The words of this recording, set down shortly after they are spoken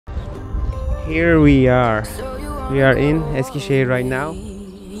Here we are. We are in Eskisehir right now,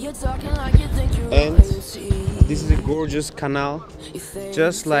 and this is a gorgeous canal,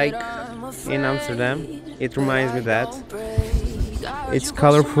 just like in Amsterdam. It reminds me that it's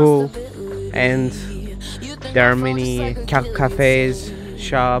colorful, and there are many cafes,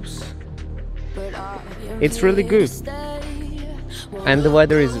 shops. It's really good, and the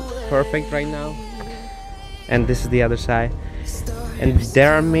weather is perfect right now. And this is the other side, and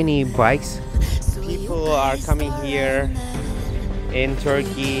there are many bikes. People are coming here in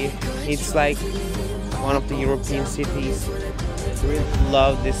Turkey. It's like one of the European cities. I really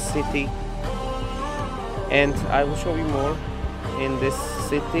love this city, and I will show you more in this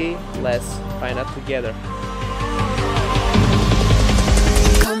city. Let's find out together.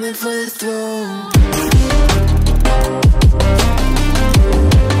 Coming for the throne.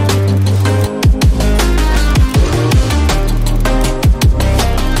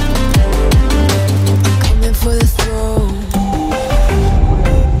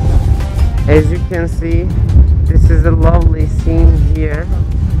 As you can see, this is a lovely scene here.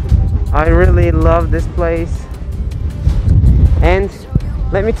 I really love this place. And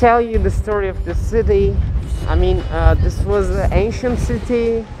let me tell you the story of the city. I mean, this was an ancient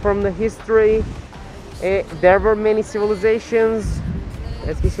city from the history. There were many civilizations.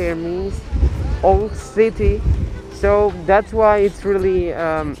 Eskisehir means old city. So that's why it's really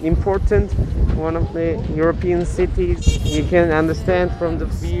important. One of the European cities. You can understand from the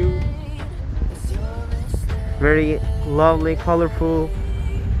view. Very lovely, colorful,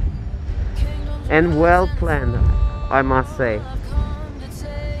 and well planned, I must say.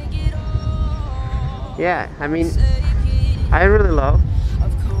 Yeah, I mean, I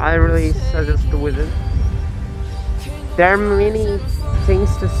really suggest to visit. There are many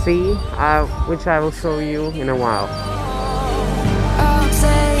things to see, which I will show you in a while.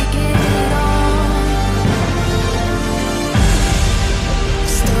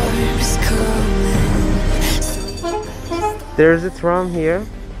 There's a tram here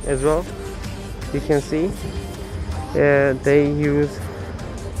as well. You can see they use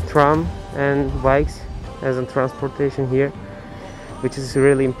tram and bikes as a transportation here, which is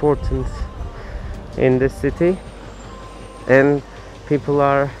really important in this city. And people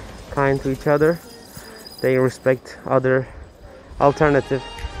are kind to each other. They respect other alternative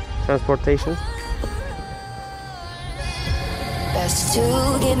transportations. Best to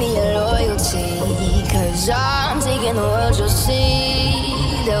give me your loyalty, 'cause I'm taking the world, you'll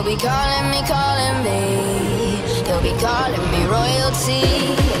see. They'll be calling me, they'll be calling me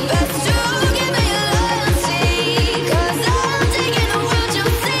royalty. Best to give me your loyalty, 'cause I'm taking the world,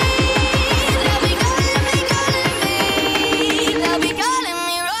 you'll see. They'll be calling me, they'll be calling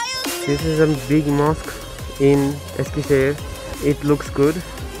me royalty. This is a big mosque in Eskisehir. It looks good.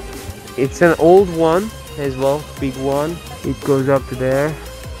 It's an old one as well, big one. It goes up to there.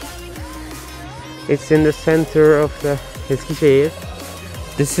 It's in the center of the Eskisehir.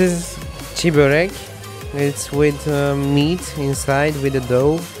 This is çibörek. It's with meat inside with a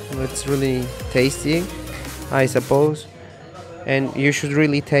dough. It's really tasty, I suppose. And you should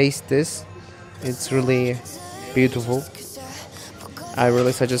really taste this. It's really beautiful. I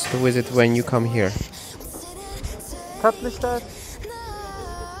really suggest to visit when you come here. Tatlı.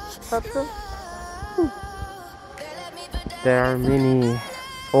 There are many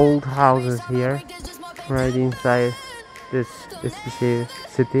old houses here, right inside this Eskisehir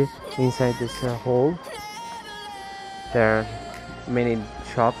city, inside this hall. There are many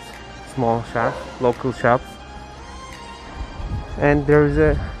shops, small shops, local shops. And there's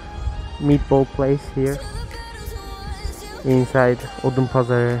a meatball place here, inside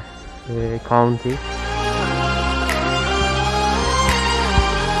Odunpazari county.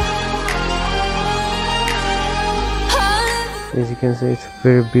 As you can see, it's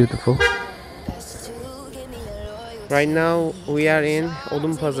very beautiful. Right now we are in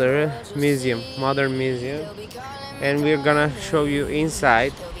Odunpazari Modern Museum, and we're gonna show you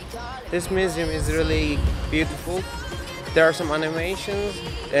inside. This museum is really beautiful. There are some animations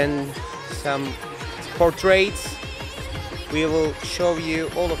and some portraits. We will show you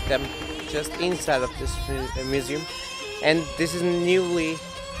all of them just inside of this museum. And this is a newly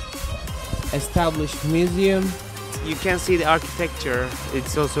established museum. You can see the architecture.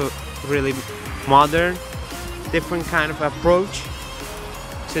 It's also really modern, different kind of approach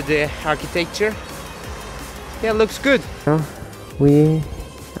to the architecture. Yeah, looks good. We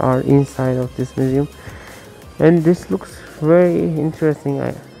are inside of this museum, and this looks very interesting,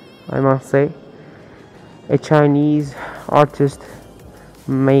 I must say. A Chinese artist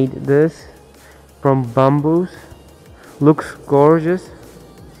made this from bamboos. Looks gorgeous.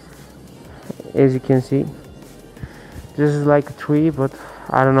 as you can see. This is like a tree, but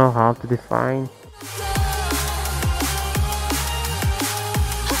I don't know how to define.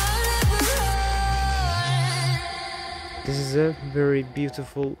 This is a very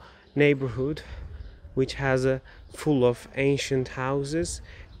beautiful neighborhood which has a full of ancient houses.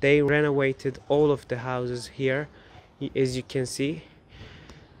 They renovated all of the houses here, as you can see.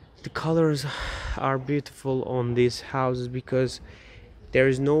 The colors are beautiful on these houses because there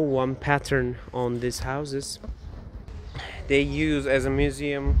is no one pattern on these houses. They use as a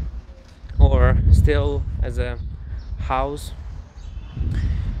museum or still as a house.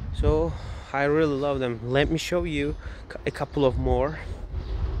 So I really love them. Let me show you a couple of more.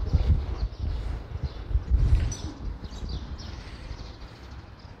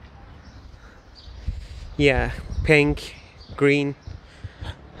 Yeah, pink, green,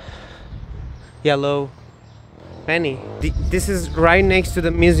 yellow, many. This is right next to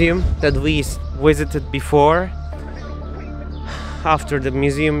the museum that we visited before. After the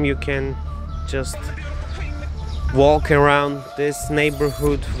museum you can just walk around this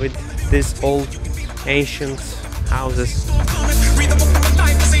neighborhood with these old ancient houses.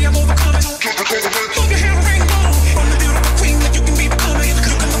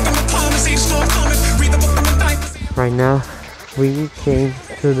 Right now we came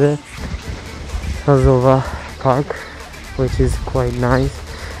to the Sazova Park, which is quite nice.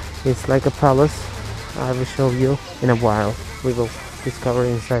 It's like a palace. I will show you in a while. We will discover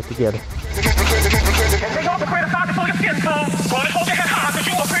inside together.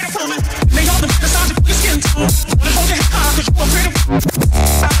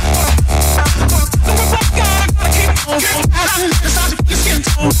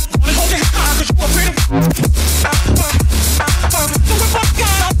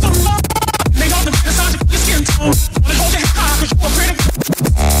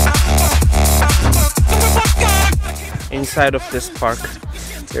 Inside of this park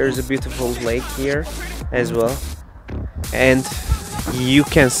there is a beautiful lake here as well, and you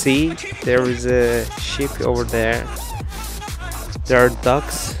can see there is a ship over there. There are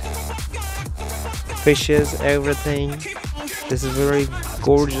ducks, fishes, everything. This is a very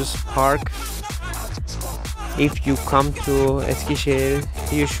gorgeous park. If you come to Eskisehir,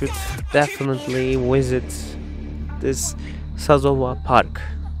 you should definitely visit this Sazova Park.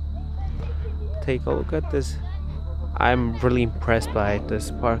 Take a look at this. I'm really impressed by this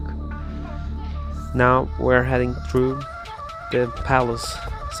park. Now we're heading through the palace,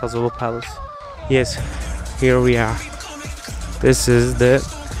 Sazova Palace. Yes, here we are. This is the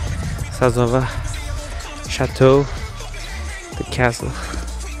Sazova Chateau, the castle,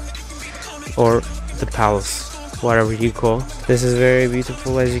 or the palace, whatever you call. This is very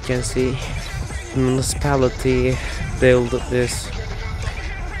beautiful, as you can see. The municipality built this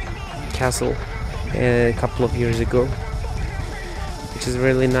castle a couple of years ago, which is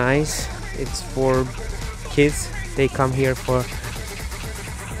really nice. It's for kids. They come here for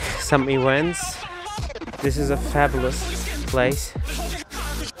some events. This is a fabulous place.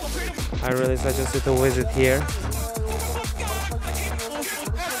 I really suggest you to visit here.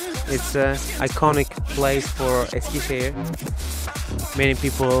 It's an iconic place for Eskisehir. Many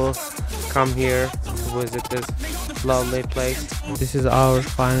people come here to visit this lovely place. This is our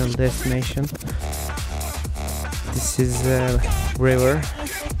final destination. This is a river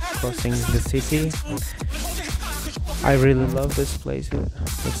crossing the city. I really love this place.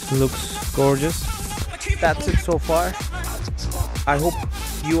 It looks gorgeous. That's it so far. I hope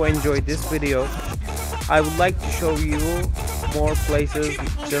you enjoyed this video. I would like to show you more places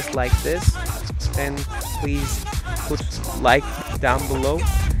just like this. Then please put like down below.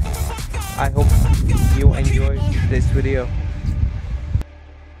 I hope you enjoyed this video.